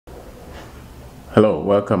Hello,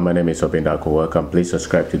 welcome. My name is Obindako. Welcome. Please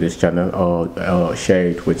subscribe to this channel or share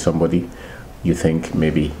it with somebody you think may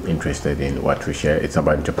be interested in what we share. It's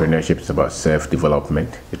about entrepreneurship, it's about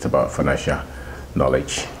self-development, it's about financial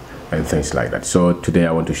knowledge and things like that. So today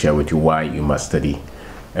I want to share with you why you must study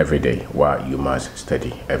every day. Why you must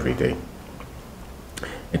study every day.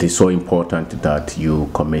 It is so important that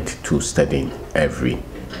you commit to studying every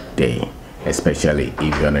day, especially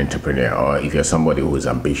if you're an entrepreneur or if you're somebody who is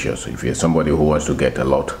ambitious, if you're somebody who wants to get a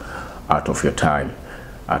lot out of your time,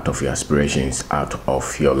 out of your aspirations, out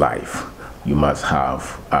of your life. You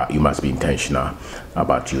must be intentional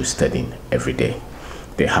about you studying every day.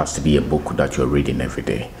 There has to be a book that you're reading every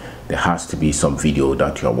day. There has to be some video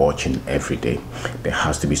that you're watching every day. There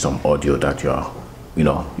has to be some audio that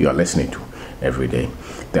you're listening to every day.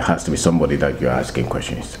 There has to be somebody that you're asking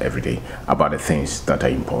questions every day about the things that are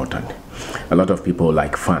important. A lot of people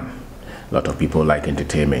like fun. A lot of people like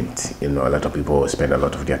entertainment. A lot of people spend a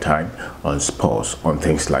lot of their time on sports, on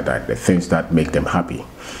things like that, the things that make them happy.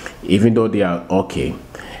 Even though they are okay,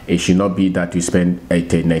 it should not be that you spend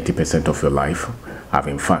 80-90% of your life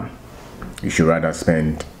having fun. You should rather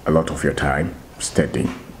spend a lot of your time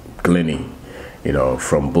studying, gleaning,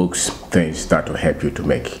 from books, things that will help you to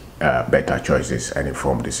make better choices and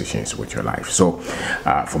informed decisions with your life. So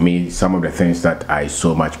for me, some of the things that I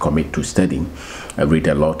so much commit to studying, I read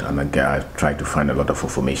a lot and I try to find a lot of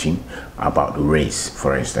information about race,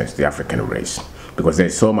 for instance, the African race, because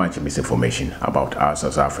there's so much misinformation about us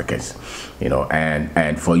as Africans,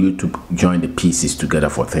 and for you to join the pieces together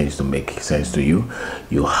for things to make sense to you,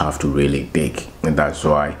 you have to really dig. And that's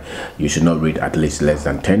why you should not read at least less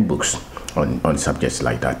than 10 books on subjects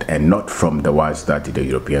like that, and not from the ones that the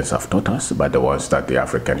Europeans have taught us, but the ones that the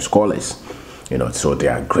African scholars, so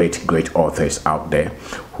there are great authors out there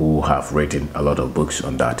who have written a lot of books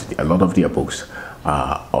on that. A lot of their books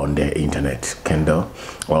are on their internet, Kindle,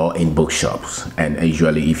 or in bookshops, and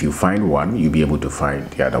usually if you find one, you'll be able to find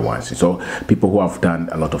the other ones. So people who have done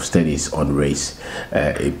a lot of studies on race,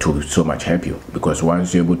 it will so much help you, because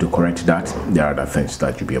once you're able to correct that, there are other things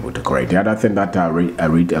that you'll be able to correct. The other thing that I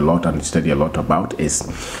read a lot and study a lot about is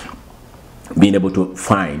being able to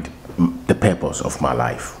find the purpose of my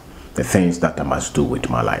life, the things that I must do with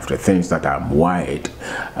my life, the things that I'm wired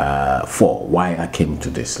for, why I came to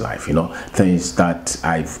this life, things that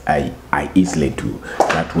I easily do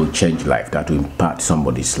that will change life, that will impact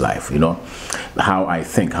somebody's life, how I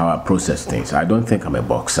think, how I process things. I don't think I'm a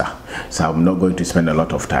boxer, so I'm not going to spend a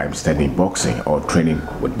lot of time studying boxing or training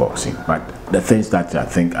with boxing, but the things that I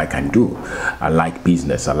think I can do, I like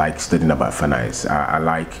business, I like studying about finance, I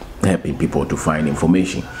like helping people to find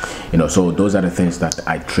information, so those are the things that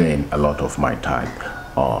I train a lot of my time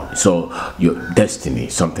on. So your destiny,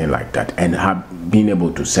 something like that, and being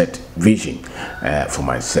able to set vision for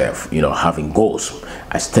myself, having goals.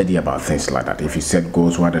 I study about things like that. If you set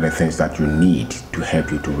goals, what are the things that you need to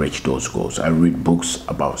help you to reach those goals? I read books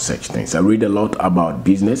about such things. I read a lot about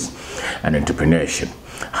business and entrepreneurship,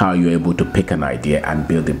 how you're able to pick an idea and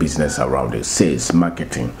build a business around it, sales,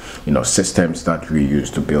 marketing, systems that we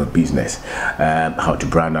use to build business, how to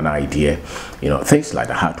brand an idea, things like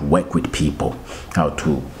that, how to work with people, how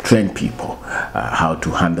to train people, how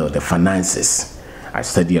to handle the finances. I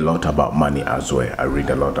study a lot about money as well. I read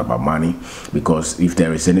a lot about money, because if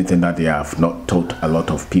there is anything that they have not taught a lot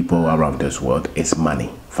of people around this world, it's money,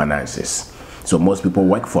 finances. So most people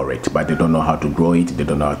work for it, but they don't know how to grow it, they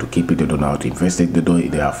don't know how to keep it, they don't know how to invest it,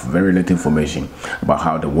 they have very little information about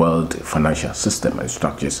how the world financial system and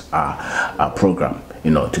structures are programmed,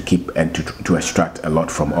 to keep and to extract a lot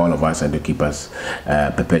from all of us and to keep us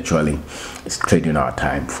perpetually trading our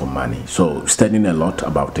time for money. So studying a lot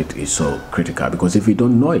about it is so critical, because if you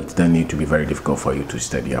don't know it, then it will be very difficult for you to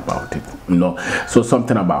study about it. So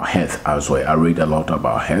something about health as well. I read a lot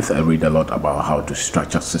about health. I read a lot about how to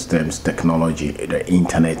structure systems, technology. The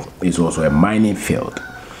internet is also a mining field.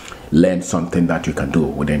 Learn something that you can do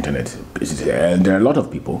with the internet. And there are a lot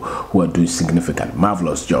of people who are doing significant,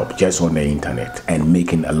 marvelous job just on the internet and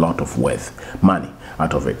making a lot of money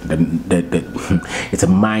out of it. It's a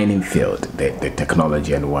mining field, the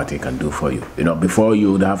technology and what it can do for you. Before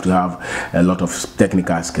you would have to have a lot of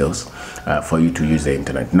technical skills for you to use the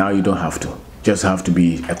internet. Now you don't have to. Just have to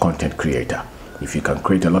be a content creator. If you can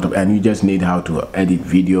create a lot of, and you just need how to edit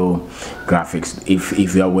video, graphics.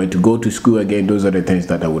 If you were to go to school again, those are the things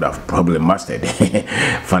that I would have probably mastered.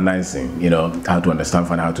 Financing, how to understand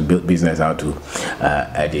how to build business, how to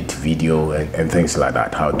edit video and things like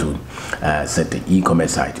that, how to set the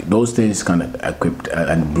e-commerce site. Those things can equip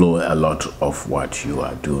and blow a lot of what you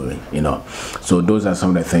are doing, So those are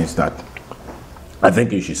some of the things that I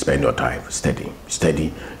think you should spend your time studying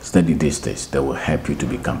these things that will help you to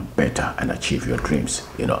become better and achieve your dreams,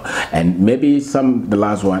 you know. And maybe the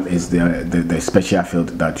last one is the special field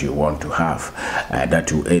that you want to have,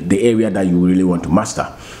 the area that you really want to master.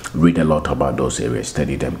 Read a lot about those areas,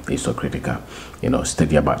 study them. It's so critical, you know.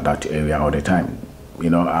 Study about that area all the time. You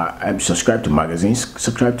know, I subscribe to magazines,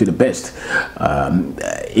 subscribe to the best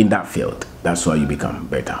in that field. That's why you become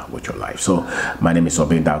better with your life. So my name is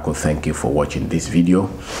Obin Darko. Thank you for watching this video,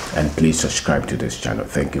 and please subscribe to this channel.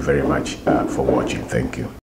 Thank you very much for watching. Thank you.